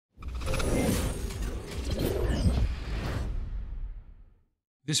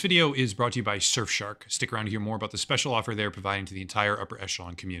This video is brought to you by Surfshark. Stick around to hear more about the special offer they're providing to the entire upper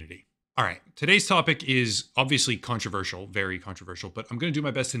echelon community. All right, today's topic is obviously controversial, very controversial, but I'm going to do my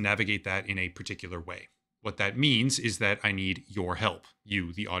best to navigate that in a particular way. What that means is that I need your help,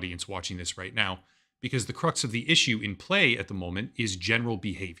 you, the audience watching this right now, because the crux of the issue in play at the moment is general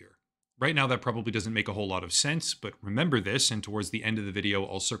behavior. Right now, that probably doesn't make a whole lot of sense, but remember this, and towards the end of the video,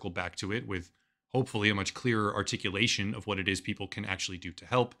 I'll circle back to it with hopefully a much clearer articulation of what it is people can actually do to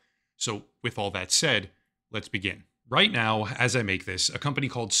help. So with all that said, let's begin. Right now, as I make this, a company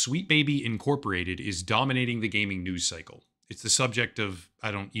called Sweet Baby Incorporated is dominating the gaming news cycle. It's the subject of,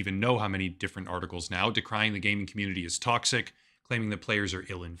 I don't even know how many different articles now, decrying the gaming community as toxic, claiming that players are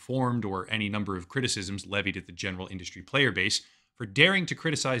ill-informed, or any number of criticisms levied at the general industry player base for daring to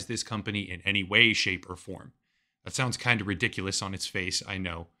criticize this company in any way, shape, or form. That sounds kind of ridiculous on its face, I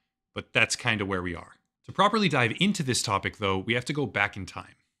know, but that's kind of where we are. To properly dive into this topic, though, we have to go back in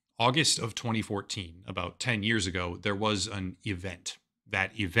time. August of 2014, about 10 years ago, there was an event.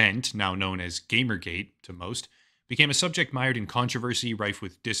 That event, now known as GamerGate to most, became a subject mired in controversy, rife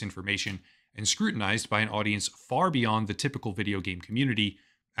with disinformation, and scrutinized by an audience far beyond the typical video game community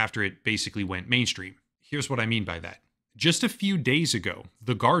after it basically went mainstream. Here's what I mean by that. Just a few days ago,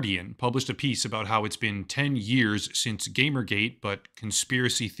 The Guardian published a piece about how it's been 10 years since Gamergate, but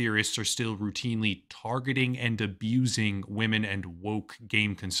conspiracy theorists are still routinely targeting and abusing women and woke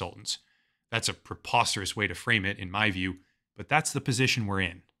game consultants. That's a preposterous way to frame it, in my view, but that's the position we're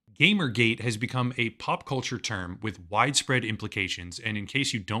in. Gamergate has become a pop culture term with widespread implications, and in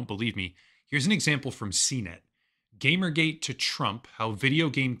case you don't believe me, here's an example from CNET. Gamergate to Trump, how video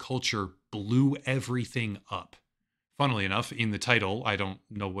game culture blew everything up. Funnily enough, in the title, I don't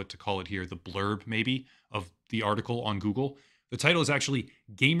know what to call it here, the blurb maybe, of the article on Google, the title is actually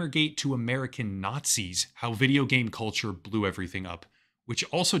Gamergate to American Nazis, how video game culture blew everything up, which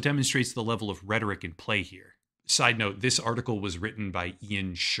also demonstrates the level of rhetoric in play here. Side note, this article was written by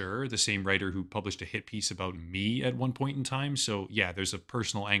Ian Scher, the same writer who published a hit piece about me at one point in time, so yeah, there's a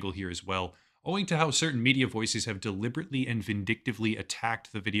personal angle here as well, owing to how certain media voices have deliberately and vindictively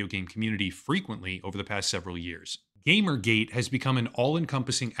attacked the video game community frequently over the past several years. Gamergate has become an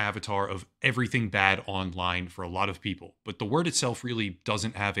all-encompassing avatar of everything bad online for a lot of people, but the word itself really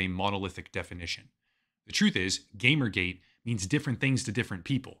doesn't have a monolithic definition. The truth is, Gamergate means different things to different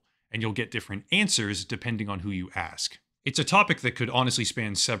people, and you'll get different answers depending on who you ask. It's a topic that could honestly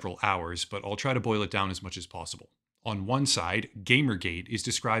span several hours, but I'll try to boil it down as much as possible. On one side, Gamergate is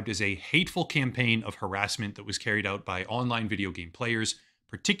described as a hateful campaign of harassment that was carried out by online video game players,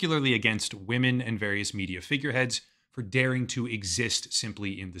 particularly against women and various media figureheads, for daring to exist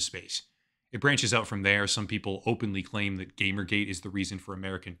simply in the space. It branches out from there. Some people openly claim that Gamergate is the reason for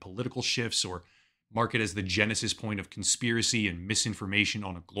American political shifts, or mark it as the genesis point of conspiracy and misinformation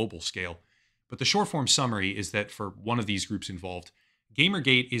on a global scale. But the short-form summary is that for one of these groups involved,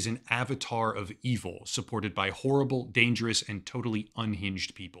 Gamergate is an avatar of evil, supported by horrible, dangerous, and totally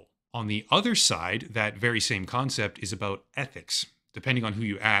unhinged people. On the other side, that very same concept is about ethics. Depending on who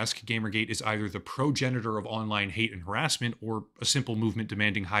you ask, Gamergate is either the progenitor of online hate and harassment or a simple movement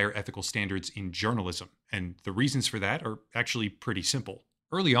demanding higher ethical standards in journalism. And the reasons for that are actually pretty simple.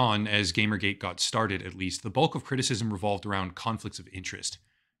 Early on, as Gamergate got started at least, the bulk of criticism revolved around conflicts of interest.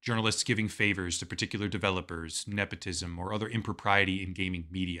 Journalists giving favors to particular developers, nepotism, or other impropriety in gaming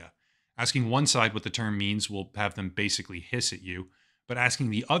media. Asking one side what the term means will have them basically hiss at you, but asking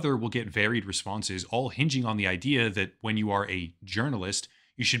the other will get varied responses, all hinging on the idea that when you are a journalist,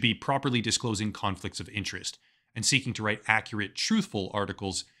 you should be properly disclosing conflicts of interest and seeking to write accurate, truthful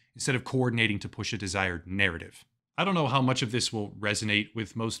articles instead of coordinating to push a desired narrative. I don't know how much of this will resonate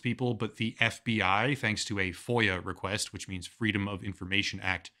with most people, but the FBI, thanks to a FOIA request, which means Freedom of Information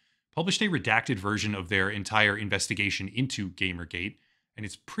Act, published a redacted version of their entire investigation into Gamergate, and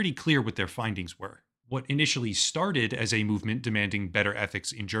it's pretty clear what their findings were. What initially started as a movement demanding better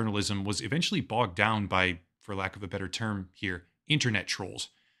ethics in journalism was eventually bogged down by, for lack of a better term here, internet trolls.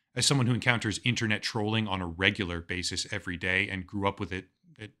 As someone who encounters internet trolling on a regular basis every day and grew up with it,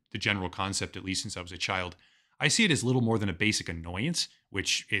 the general concept at least since I was a child, I see it as little more than a basic annoyance,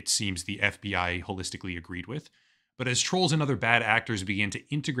 which it seems the FBI holistically agreed with. But as trolls and other bad actors began to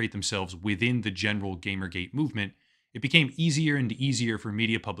integrate themselves within the general Gamergate movement, it became easier and easier for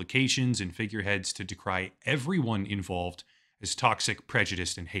media publications and figureheads to decry everyone involved as toxic,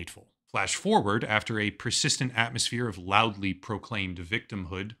 prejudiced, and hateful. Flash forward, after a persistent atmosphere of loudly proclaimed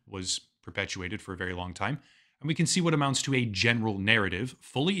victimhood was perpetuated for a very long time, and we can see what amounts to a general narrative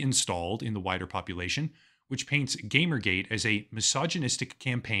fully installed in the wider population, which paints GamerGate as a misogynistic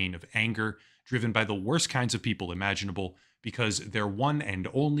campaign of anger driven by the worst kinds of people imaginable because their one and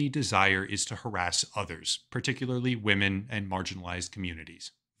only desire is to harass others, particularly women and marginalized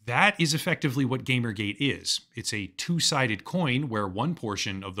communities. That is effectively what GamerGate is. It's a two-sided coin where one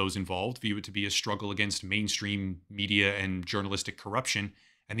portion of those involved view it to be a struggle against mainstream media and journalistic corruption,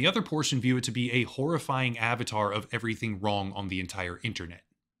 and the other portion view it to be a horrifying avatar of everything wrong on the entire internet.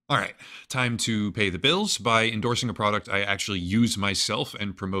 All right, time to pay the bills by endorsing a product I actually use myself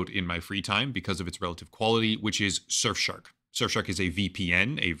and promote in my free time because of its relative quality, which is Surfshark. Surfshark is a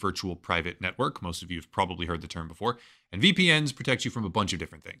VPN, a virtual private network. Most of you have probably heard the term before. And VPNs protect you from a bunch of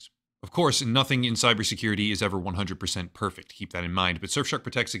different things. Of course, nothing in cybersecurity is ever 100% perfect. Keep that in mind. But Surfshark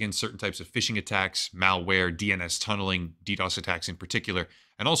protects against certain types of phishing attacks, malware, DNS tunneling, DDoS attacks in particular,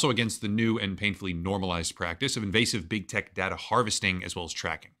 and also against the new and painfully normalized practice of invasive big tech data harvesting as well as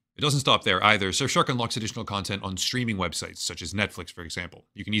tracking. It doesn't stop there either. Surfshark unlocks additional content on streaming websites, such as Netflix, for example.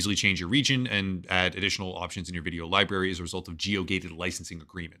 You can easily change your region and add additional options in your video library as a result of geo-gated licensing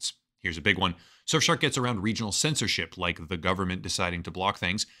agreements. Here's a big one. Surfshark gets around regional censorship, like the government deciding to block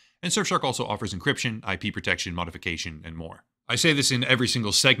things, and Surfshark also offers encryption, IP protection, modification, and more. I say this in every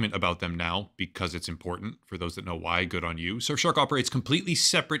single segment about them now, because it's important. For those that know why, good on you. Surfshark operates completely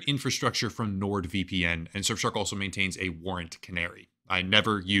separate infrastructure from NordVPN, and Surfshark also maintains a warrant canary. I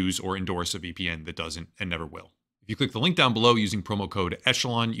never use or endorse a VPN that doesn't and never will. If you click the link down below using promo code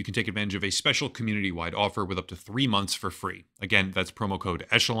Echelon, you can take advantage of a special community-wide offer with up to 3 months for free. Again, that's promo code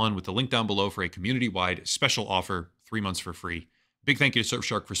Echelon with the link down below for a community-wide special offer, 3 months for free. Big thank you to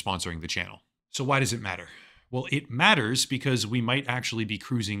Surfshark for sponsoring the channel. So why does it matter? Well, it matters because we might actually be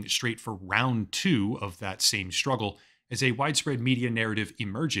cruising straight for round 2 of that same struggle as a widespread media narrative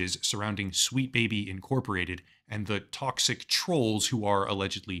emerges surrounding Sweet Baby Incorporated and the toxic trolls who are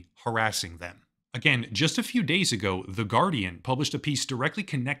allegedly harassing them. Again, just a few days ago, The Guardian published a piece directly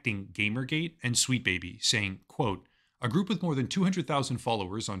connecting GamerGate and Sweet Baby, saying, quote, "A group with more than 200,000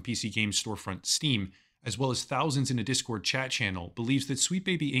 followers on PC Games storefront Steam, as well as thousands in a Discord chat channel, believes that Sweet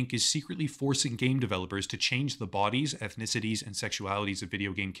Baby Inc. is secretly forcing game developers to change the bodies, ethnicities, and sexualities of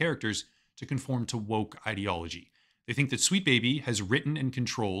video game characters to conform to woke ideology. They think that Sweet Baby has written and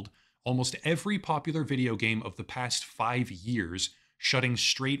controlled almost every popular video game of the past 5 years, shutting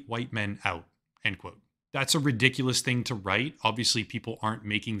straight white men out." End quote. That's a ridiculous thing to write. Obviously, people aren't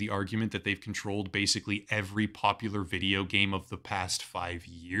making the argument that they've controlled basically every popular video game of the past 5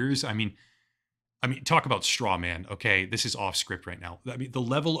 years. I mean, talk about straw man. Okay, this is off script right now. I mean, the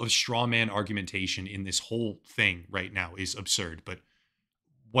level of straw man argumentation in this whole thing right now is absurd, but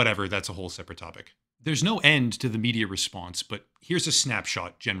whatever, that's a whole separate topic. There's no end to the media response, but here's a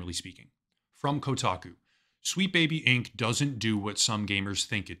snapshot, generally speaking. From Kotaku, Sweet Baby Inc. doesn't do what some gamers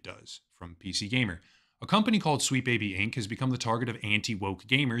think it does. From PC Gamer, a company called Sweet Baby Inc. has become the target of anti-woke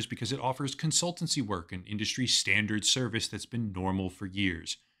gamers because it offers consultancy work and industry standard service that's been normal for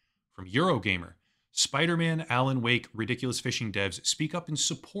years. From Eurogamer, Spider-Man, Alan Wake, ridiculous fishing devs speak up in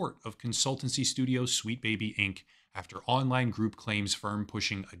support of consultancy studio Sweet Baby Inc. after online group claims firm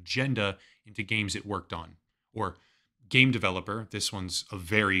pushing agenda into games it worked on. Or Game Developer, this one's a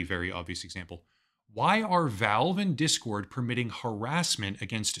very, very obvious example. Why are Valve and Discord permitting harassment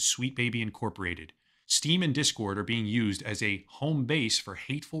against Sweet Baby Incorporated? Steam and Discord are being used as a home base for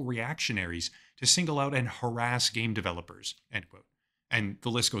hateful reactionaries to single out and harass game developers, end quote. And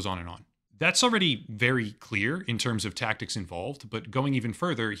the list goes on and on. That's already very clear in terms of tactics involved, but going even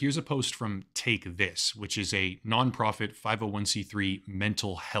further, here's a post from Take This, which is a nonprofit 501c3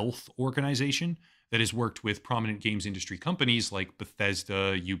 mental health organization that has worked with prominent games industry companies like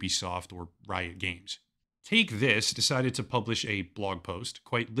Bethesda, Ubisoft, or Riot Games. Take This decided to publish a blog post,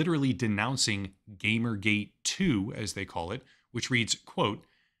 quite literally denouncing GamerGate 2, as they call it, which reads, quote,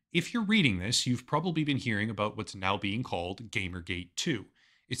 "If you're reading this, you've probably been hearing about what's now being called GamerGate 2.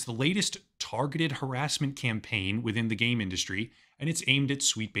 It's the latest targeted harassment campaign within the game industry, and it's aimed at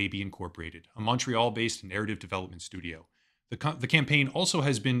Sweet Baby Incorporated, a Montreal-based narrative development studio. The campaign also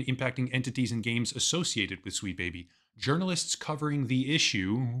has been impacting entities and games associated with Sweet Baby, journalists covering the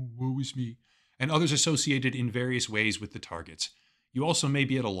issue, woe is me, and others associated in various ways with the targets. You also may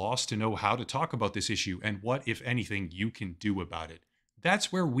be at a loss to know how to talk about this issue and what, if anything, you can do about it.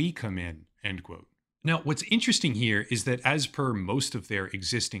 That's where we come in," end quote. Now, what's interesting here is that as per most of their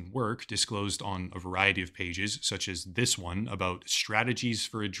existing work disclosed on a variety of pages, such as this one about strategies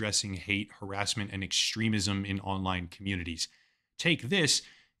for addressing hate, harassment, and extremism in online communities, Take This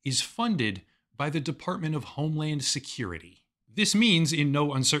is funded by the Department of Homeland Security. This means, in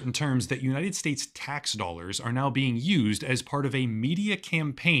no uncertain terms, that United States tax dollars are now being used as part of a media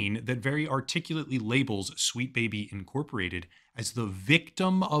campaign that very articulately labels Sweet Baby Incorporated as the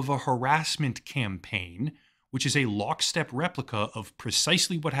victim of a harassment campaign, which is a lockstep replica of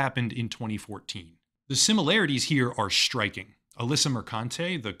precisely what happened in 2014. The similarities here are striking. Alyssa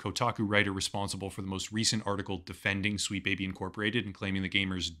Mercante, the Kotaku writer responsible for the most recent article defending Sweet Baby Incorporated and claiming the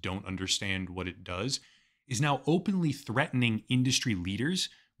gamers don't understand what it does, is now openly threatening industry leaders,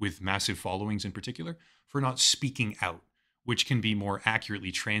 with massive followings in particular, for not speaking out, which can be more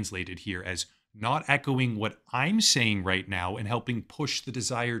accurately translated here as not echoing what I'm saying right now and helping push the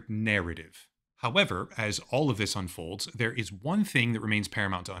desired narrative. However, as all of this unfolds, there is one thing that remains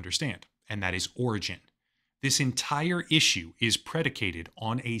paramount to understand, and that is origin. This entire issue is predicated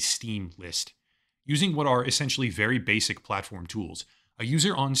on a Steam list. Using what are essentially very basic platform tools, a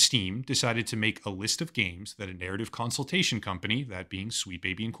user on Steam decided to make a list of games that a narrative consultation company, that being Sweet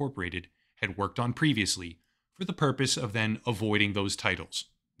Baby Incorporated, had worked on previously for the purpose of then avoiding those titles,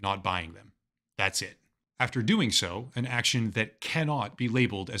 not buying them. That's it. After doing so, an action that cannot be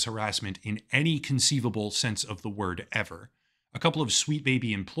labeled as harassment in any conceivable sense of the word ever, a couple of Sweet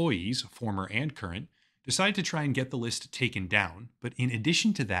Baby employees, former and current, decided to try and get the list taken down, but in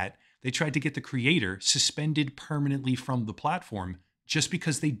addition to that, they tried to get the creator suspended permanently from the platform just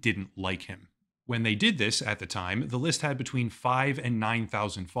because they didn't like him. When they did this at the time, the list had between 5,000 and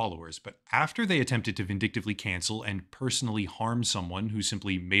 9,000 followers, but after they attempted to vindictively cancel and personally harm someone who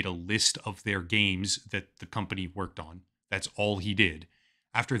simply made a list of their games that the company worked on, that's all he did.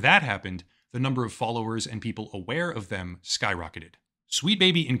 After that happened, the number of followers and people aware of them skyrocketed. Sweet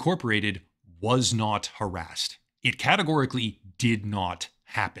Baby Incorporated was not harassed. It categorically did not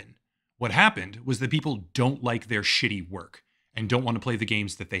happen. What happened was that people don't like their shitty work and don't want to play the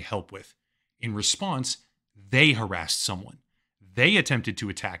games that they help with. In response, they harassed someone. They attempted to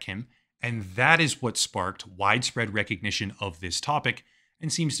attack him, and that is what sparked widespread recognition of this topic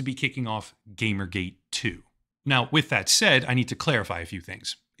and seems to be kicking off GamerGate 2. Now, with that said, I need to clarify a few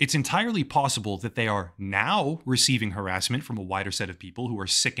things. It's entirely possible that they are now receiving harassment from a wider set of people who are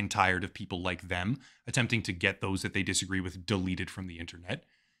sick and tired of people like them attempting to get those that they disagree with deleted from the internet.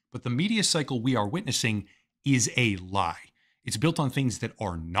 But the media cycle we are witnessing is a lie. It's built on things that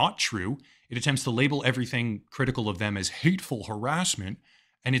are not true. It attempts to label everything critical of them as hateful harassment,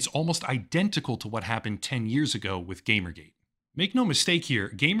 and it's almost identical to what happened 10 years ago with GamerGate. Make no mistake here,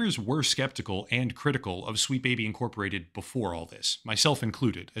 gamers were skeptical and critical of Sweet Baby Incorporated before all this, myself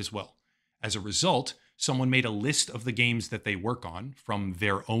included as well. As a result, someone made a list of the games that they work on from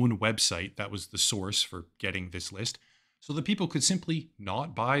their own website, that was the source for getting this list, so that people could simply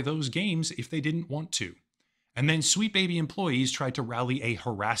not buy those games if they didn't want to. And then Sweet Baby employees tried to rally a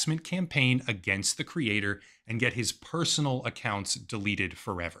harassment campaign against the creator and get his personal accounts deleted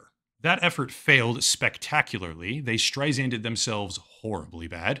forever. That effort failed spectacularly. They Streisanded themselves horribly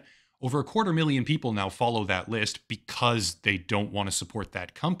bad. Over 250,000 people now follow that list because they don't want to support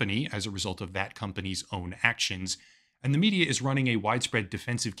that company as a result of that company's own actions. And the media is running a widespread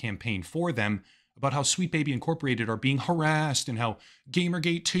defensive campaign for them about how Sweet Baby Incorporated are being harassed and how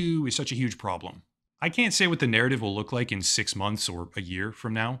GamerGate 2 is such a huge problem. I can't say what the narrative will look like in 6 months or a year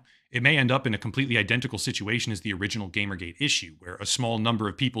from now. It may end up in a completely identical situation as the original GamerGate issue, where a small number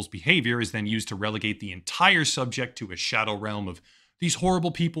of people's behavior is then used to relegate the entire subject to a shadow realm of these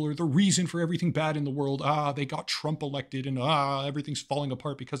horrible people are the reason for everything bad in the world. They got Trump elected and everything's falling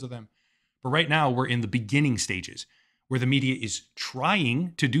apart because of them. But right now we're in the beginning stages where the media is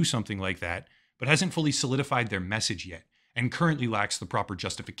trying to do something like that, but hasn't fully solidified their message yet, and currently lacks the proper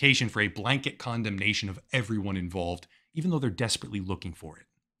justification for a blanket condemnation of everyone involved, even though they're desperately looking for it.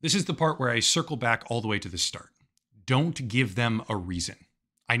 This is the part where I circle back all the way to the start. Don't give them a reason.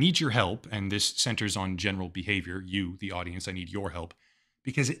 I need your help, and this centers on general behavior. You, the audience, I need your help.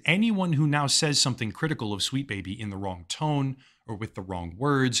 Because anyone who now says something critical of Sweet Baby in the wrong tone, or with the wrong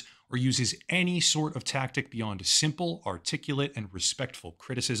words, or uses any sort of tactic beyond simple, articulate, and respectful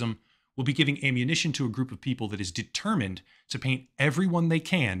criticism will be giving ammunition to a group of people that is determined to paint everyone they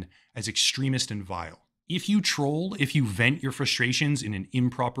can as extremist and vile. If you troll, if you vent your frustrations in an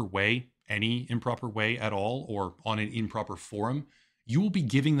improper way, any improper way at all, or on an improper forum, you will be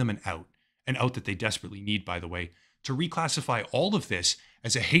giving them an out that they desperately need, by the way, to reclassify all of this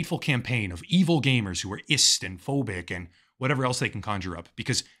as a hateful campaign of evil gamers who are ist and phobic and whatever else they can conjure up.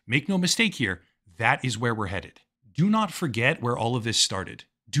 Because make no mistake here, that is where we're headed. Do not forget where all of this started.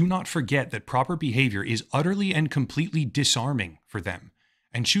 Do not forget that proper behavior is utterly and completely disarming for them,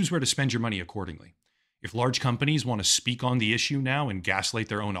 and choose where to spend your money accordingly. If large companies want to speak on the issue now and gaslight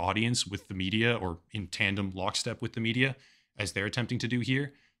their own audience with the media or in tandem lockstep with the media, as they're attempting to do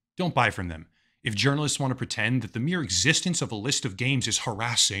here, don't buy from them. If journalists want to pretend that the mere existence of a list of games is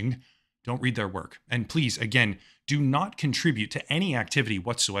harassing, don't read their work. And please, again, do not contribute to any activity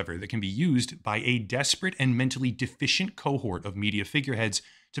whatsoever that can be used by a desperate and mentally deficient cohort of media figureheads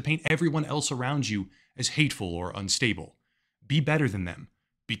to paint everyone else around you as hateful or unstable. Be better than them,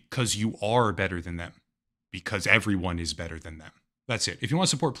 because you are better than them, because everyone is better than them. That's it. If you want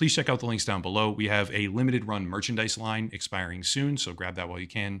to support, please check out the links down below. We have a limited run merchandise line expiring soon, so grab that while you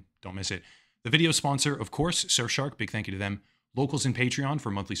can. Don't miss it. The video sponsor, of course, Surfshark. Big thank you to them. Locals and Patreon for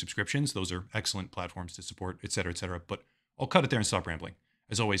monthly subscriptions. Those are excellent platforms to support, etc., etc. But I'll cut it there and stop rambling.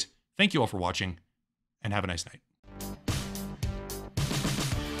 As always, thank you all for watching, and have a nice night.